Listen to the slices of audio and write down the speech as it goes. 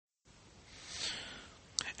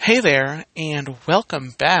Hey there, and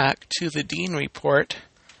welcome back to the Dean Report.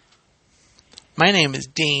 My name is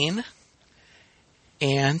Dean,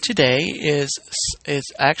 and today is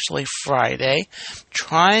actually Friday.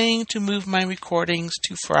 Trying to move my recordings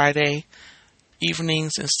to Friday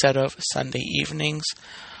evenings instead of Sunday evenings.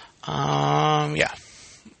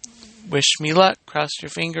 Wish me luck. Cross your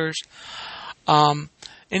fingers.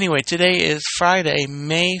 Anyway, today is Friday,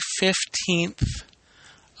 May 15th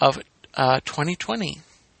of 2020.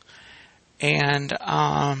 And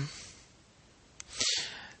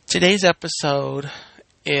today's episode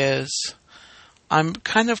is, I'm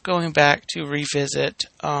kind of going back to revisit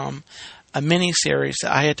a mini-series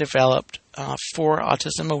that I had developed for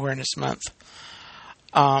Autism Awareness Month.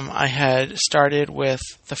 I had started with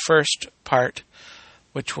the first part,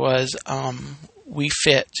 which was We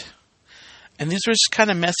Fit. And these were just kind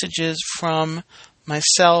of messages from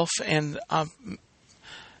myself and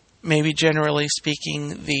maybe generally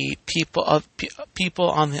speaking, the people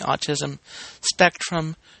on the autism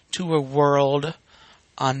spectrum to a world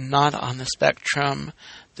not on the spectrum,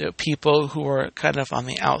 the people who are kind of on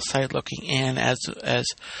the outside looking in, as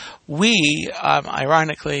we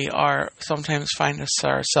ironically are sometimes find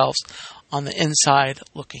ourselves on the inside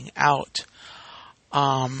looking out.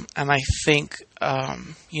 And I think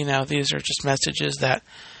these are just messages that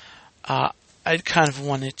I kind of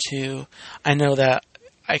wanted to. I know that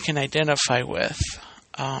I can identify with.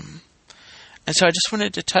 And so I just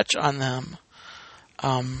wanted to touch on them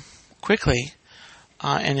quickly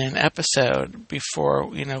in an episode before,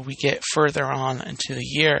 we get further on into the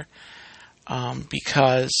year.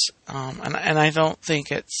 Because I don't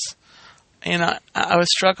think it's, I was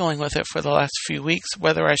struggling with it for the last few weeks,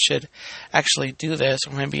 whether I should actually do this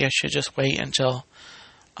or maybe I should just wait until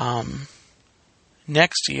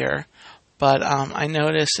next year. But I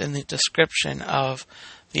noticed in the description of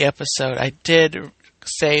the episode, I did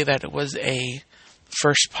say that it was a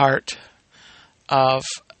first part of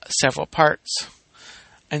several parts.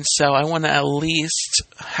 And so I want to at least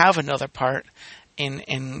have another part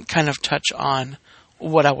and kind of touch on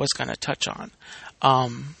what I was going to touch on.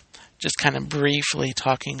 Just kind of briefly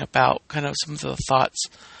talking about kind of some of the thoughts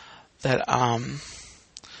that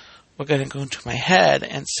were going to go into my head.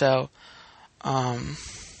 And so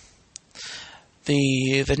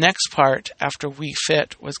the next part after We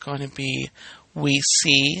Fit was going to be We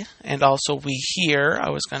See and also We Hear. I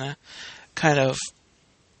was going to kind of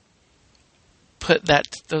put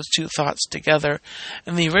those two thoughts together.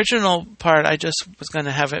 And the original part, I just was going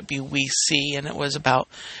to have it be We See, and it was about,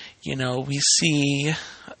 we see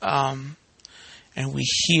and we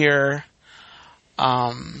hear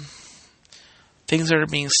things that are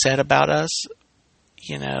being said about us,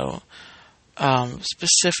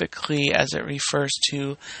 specifically as it refers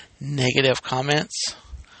to negative comments.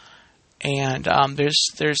 And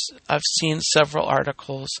I've seen several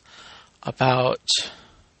articles about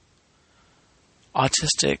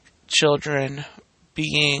autistic children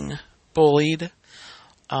being bullied,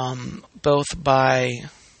 both by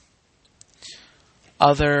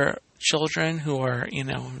other children who are,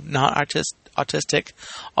 not autistic,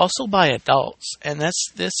 also by adults. And this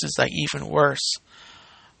is like even worse.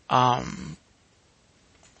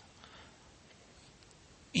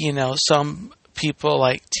 Some people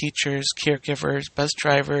like teachers, caregivers, bus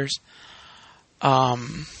drivers,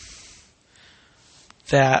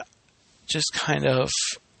 that just kind of,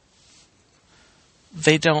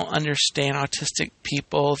 they don't understand autistic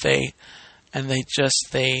people. They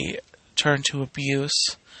turn to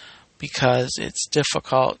abuse because it's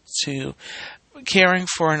difficult to caring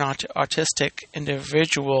for an autistic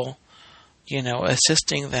individual,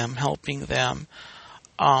 assisting them, helping them.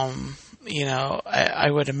 I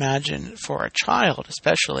would imagine for a child,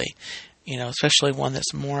 especially one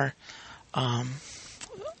that's more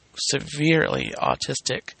severely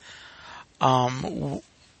autistic,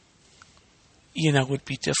 would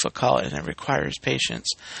be difficult, and it requires patience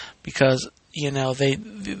because,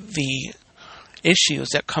 the issues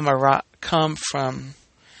that come from,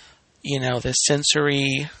 the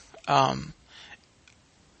sensory,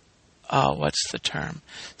 what's the term?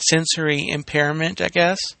 Sensory impairment, I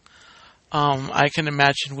guess. I can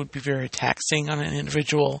imagine would be very taxing on an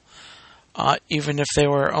individual, even if they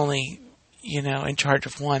were only, in charge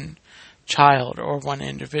of one child or one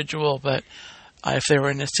individual. But if they were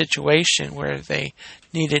in a situation where they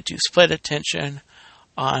needed to split attention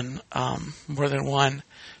on more than one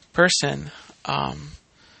person, that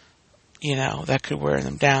could wear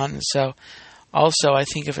them down. And so also, I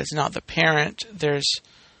think if it's not the parent, there's,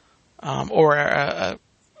 or a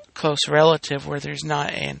close relative where there's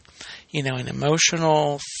not an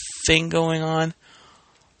emotional thing going on,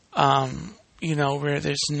 where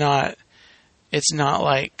it's not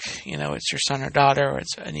like, it's your son or daughter, or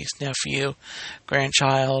it's a niece, nephew,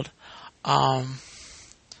 grandchild. I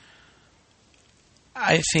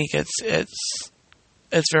think it's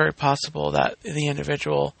very possible that the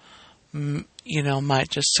individual, might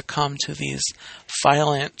just succumb to these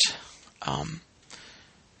violent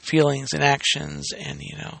feelings and actions, and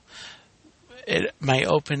it might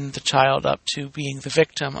open the child up to being the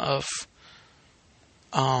victim of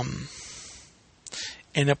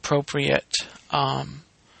inappropriate,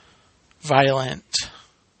 violent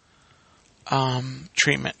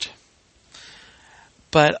treatment.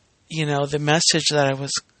 But the message that I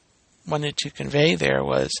wanted to convey there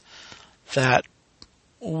was that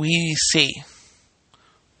we see,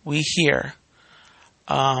 we hear,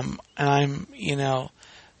 and I'm,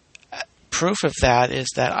 proof of that is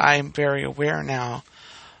that I'm very aware now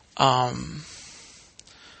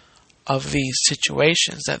of these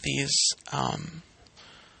situations, that these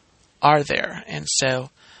are there. And so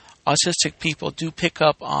autistic people do pick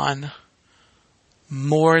up on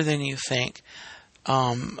more than you think.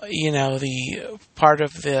 The part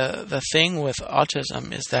of the thing with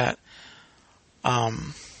autism is that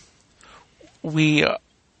we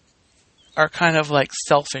are kind of like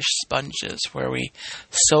selfish sponges, where we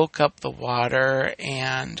soak up the water,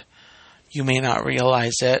 and you may not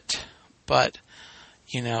realize it, but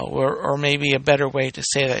or maybe a better way to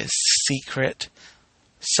say that is secret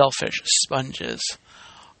selfish sponges,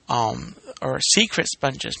 or secret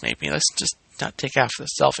sponges maybe. Let's just not take after the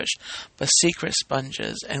selfish, but secret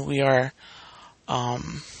sponges, and we are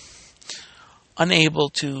unable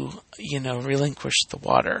to, relinquish the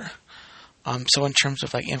water. So in terms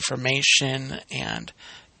of like information and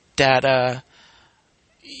data,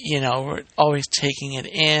 we're always taking it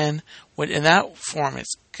in. In that form,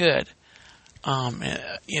 it's good.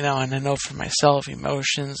 And I know for myself,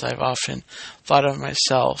 emotions, I've often thought of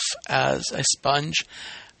myself as a sponge.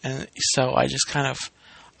 And so I just I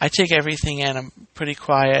take everything in. I'm pretty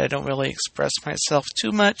quiet. I don't really express myself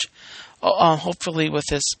too much. Hopefully with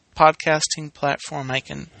this podcasting platform, I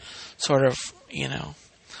can sort of,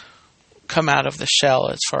 come out of the shell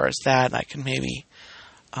as far as that. I can maybe,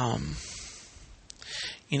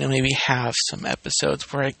 maybe have some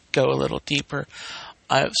episodes where I go a little deeper.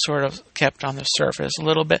 I've sort of kept on the surface a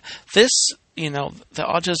little bit. This, the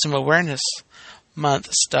Autism Awareness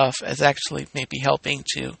Month stuff is actually maybe helping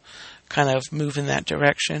to kind of move in that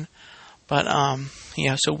direction. But,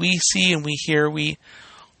 so we see and we hear, we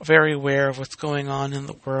are very aware of what's going on in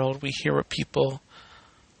the world. We hear what people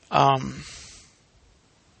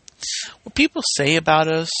say about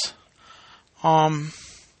us. And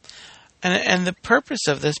the purpose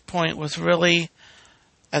of this point was really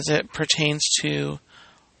as it pertains to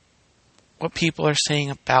what people are saying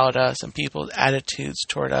about us and people's attitudes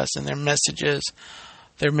toward us and their messages,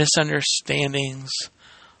 their misunderstandings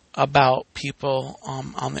about people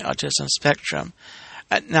on the autism spectrum.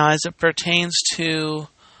 Now, as it pertains to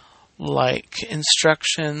like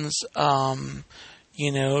instructions, trying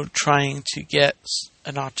to get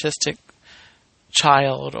an autistic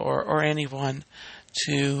child or anyone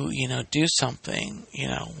to, do something,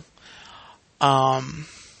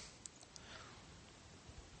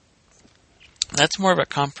 that's more of a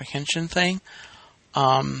comprehension thing.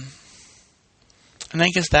 And I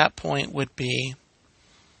guess that point would be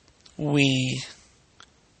we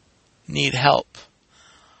need help.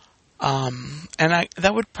 And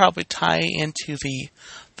that would probably tie into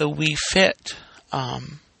the we fit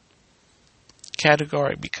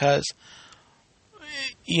category, because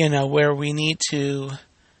where we need to,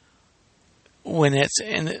 when it's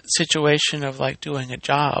in a situation of like doing a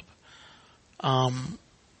job,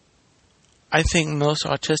 I think most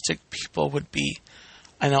autistic people would be,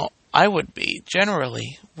 I know I would be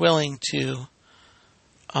generally willing to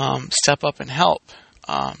step up and help.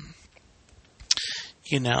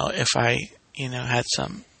 If I had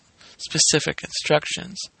some specific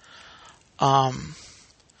instructions.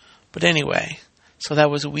 But anyway, so that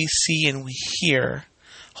was we see and we hear.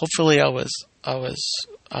 Hopefully I was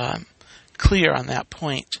clear on that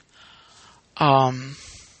point.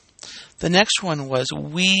 The next one was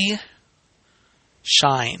we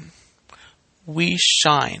shine. We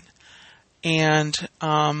shine. And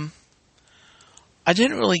I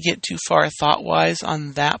didn't really get too far thought-wise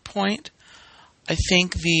on that point. I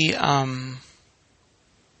think I'm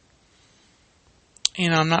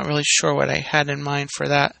not really sure what I had in mind for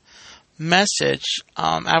that message.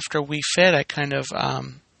 After We Fit, I kind of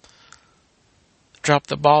dropped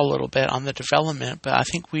the ball a little bit on the development, but I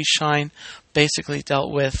think We Shine basically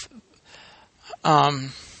dealt with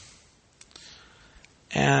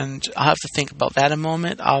And I'll have to think about that a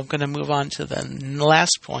moment. I'm going to move on to the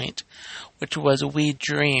last point, which was we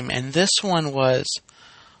dream. And this one was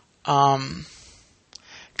kind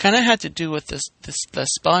of had to do with the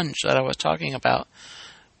sponge that I was talking about.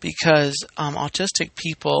 Because autistic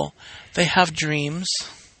people, they have dreams,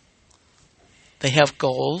 they have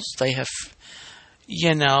goals, they have,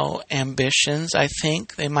 ambitions. I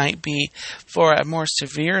think they might be, for a more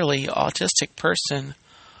severely autistic person,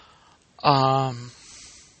 I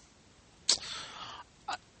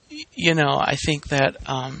think that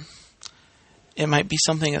it might be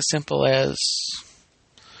something as simple as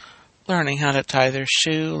learning how to tie their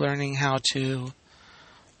shoe, learning how to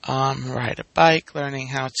ride a bike, learning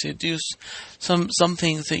how to do some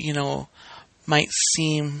things that, might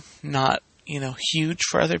seem not, huge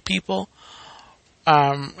for other people.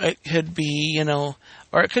 It could be,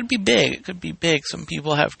 or it could be big. It could be big. Some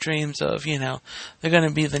people have dreams of, they're going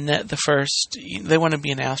to be the first, they want to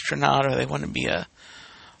be an astronaut, or they want to be a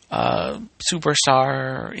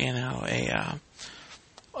superstar,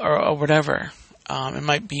 or whatever. It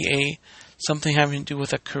might be something having to do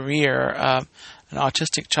with a career. An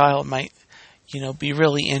autistic child might, be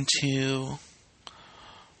really into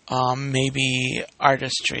maybe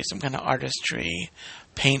artistry, some kind of artistry,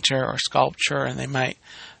 painter or sculpture, and they might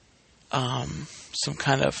some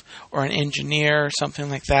kind of, or an engineer or something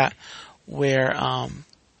like that, where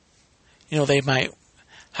they might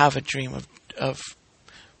have a dream of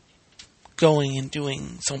going and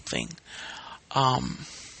doing something.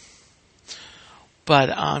 But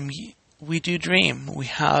we do dream. We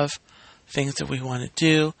have things that we want to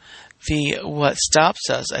do. What stops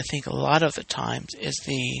us, I think, a lot of the times is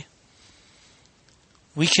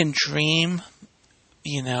we can dream,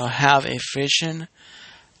 have a vision,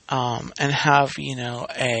 and have,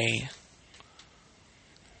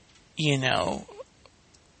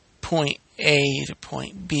 point A to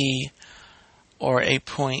point B, or a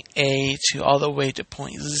point A to all the way to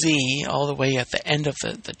point Z, all the way at the end of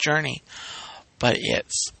the journey. But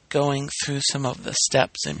it's going through some of the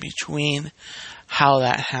steps in between, how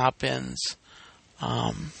that happens,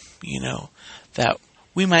 that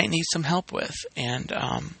we might need some help with. And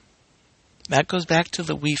that goes back to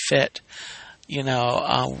the we fit,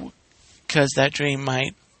 because that dream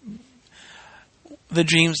the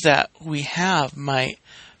dreams that we have might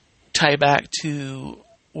tie back to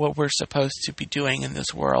what we're supposed to be doing in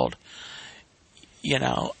this world,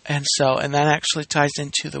 and that actually ties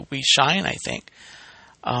into the we shine, I think,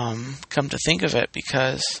 come to think of it,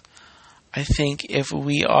 because I think if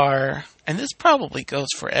we are, and this probably goes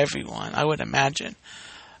for everyone, I would imagine,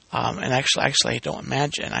 and actually I don't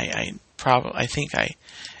imagine, I think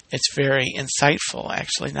it's very insightful,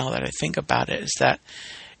 actually, now that I think about it, is that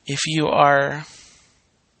if you are,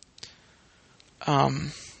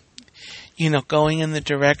 going in the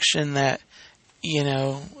direction that,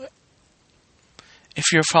 if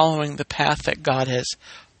you're following the path that God has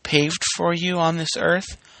paved for you on this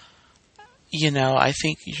earth, I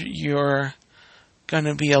think you're going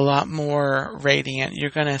to be a lot more radiant. You're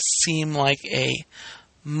going to seem like a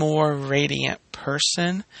more radiant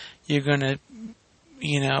person. You're going to,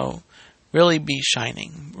 really be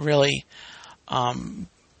shining. Really,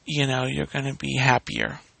 you're going to be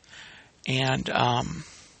happier.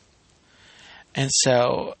 And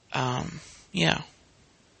so, yeah.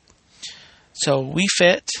 So we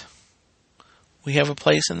fit. We have a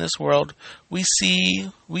place in this world. We see,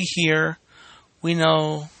 we hear, we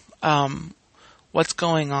know what's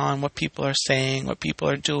going on, what people are saying, what people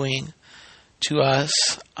are doing to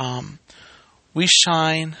us. We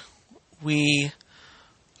shine. We,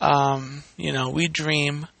 we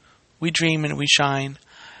dream. We dream and we shine.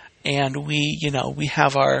 And we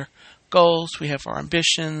have our goals, we have our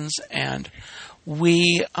ambitions, and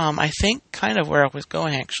we, I think kind of where I was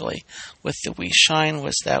going actually with the we shine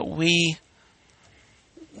was that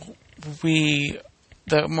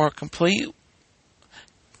the more complete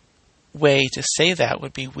way to say that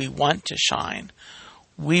would be we want to shine.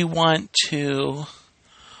 We want to,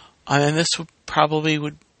 and this would come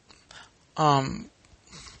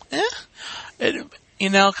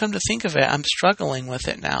to think of it, I'm struggling with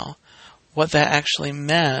it now, what that actually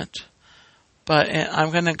meant. But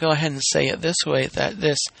I'm going to go ahead and say it this way, that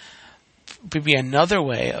this would be another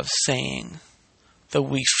way of saying the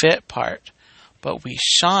we fit part. But we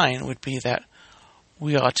shine would be that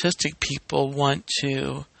we autistic people want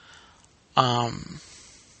to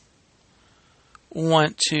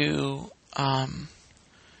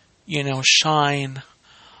shine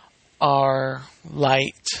our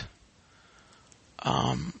light,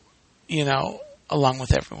 along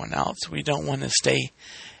with everyone else. We don't want to stay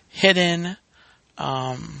hidden.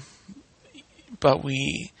 but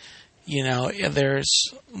there's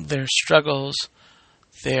struggles,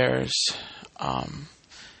 there's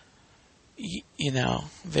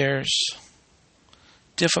there's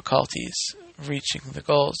difficulties reaching the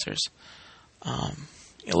goals. There's a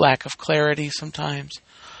lack of clarity sometimes.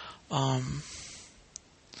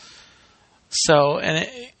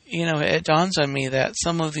 It dawns on me that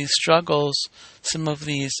some of these struggles, some of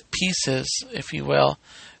these pieces, if you will,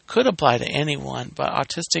 could apply to anyone, but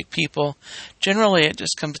autistic people, generally it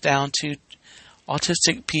just comes down to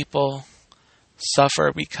autistic people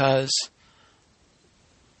suffer because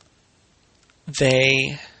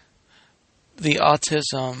the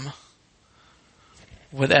autism,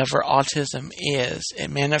 whatever autism is, it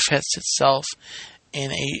manifests itself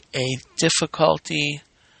in a difficulty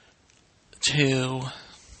to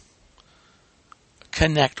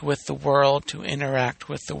connect with the world, to interact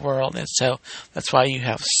with the world. And so that's why you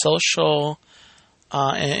have social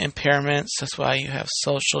impairments. That's why you have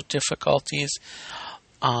social difficulties.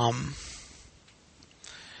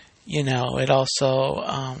 It also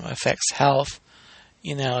affects health.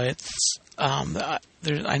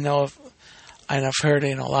 I've heard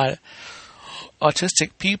a lot of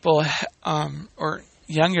autistic people or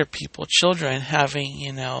younger people, children,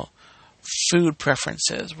 having, food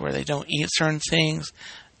preferences where they don't eat certain things,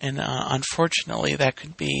 and unfortunately that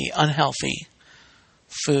could be unhealthy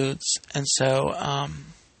foods, and so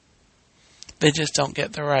they just don't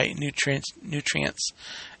get the right nutrients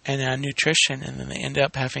and nutrition, and then they end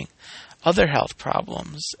up having other health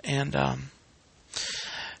problems. And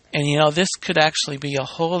this could actually be a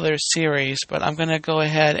whole other series, but I'm going to go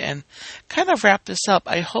ahead and kind of wrap this up.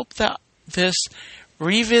 I hope that this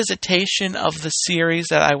revisitation of the series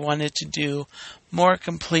that I wanted to do more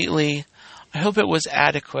completely, I hope it was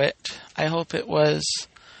adequate. I hope it was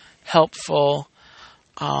helpful.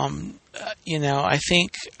 I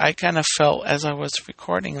think I kind of felt as I was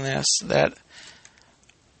recording this that,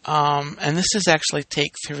 and this is actually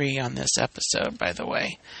take 3 on this episode, by the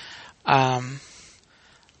way.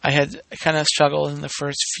 I had kind of struggled in the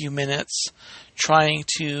first few minutes trying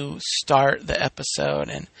to start the episode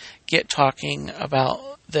and get talking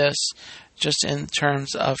about this, just in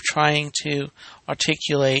terms of trying to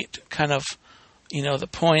articulate kind of, the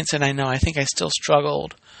points. And I think I still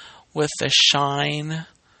struggled with the shine.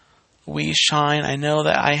 We shine. I know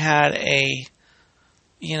that I had a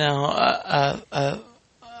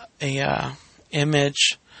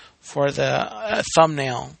image for the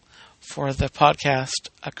thumbnail for the podcast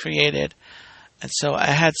I created, and so I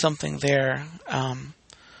had something there,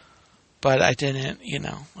 but I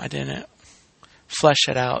didn't flesh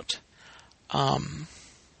it out in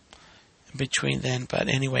between then. But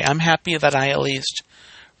anyway, I'm happy that I at least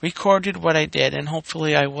recorded what I did, and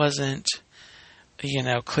hopefully I wasn't,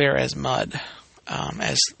 clear as mud,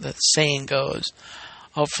 as the saying goes.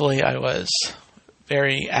 Hopefully I was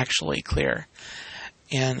very actually clear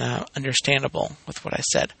and understandable with what I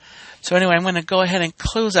said. So anyway, I'm going to go ahead and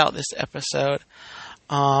close out this episode.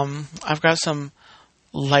 I've got some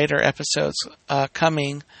lighter episodes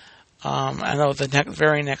coming. I know the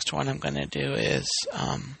very next one I'm going to do is,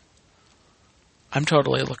 I'm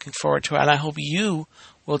totally looking forward to it, and I hope you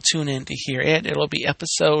will tune in to hear it. It'll be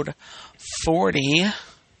episode 40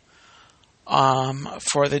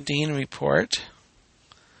 for the Dean Report,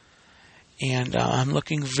 and I'm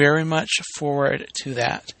looking very much forward to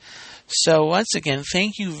that. So once again,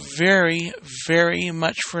 thank you very, very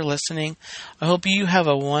much for listening. I hope you have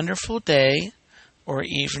a wonderful day or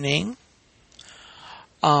evening,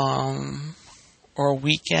 or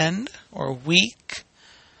weekend or week.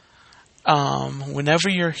 Whenever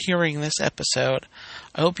you're hearing this episode,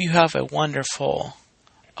 I hope you have a wonderful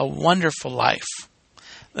life.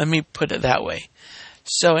 Let me put it that way.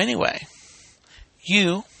 So anyway,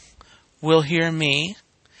 you will hear me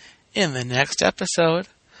in the next episode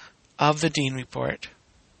of the Dean Report.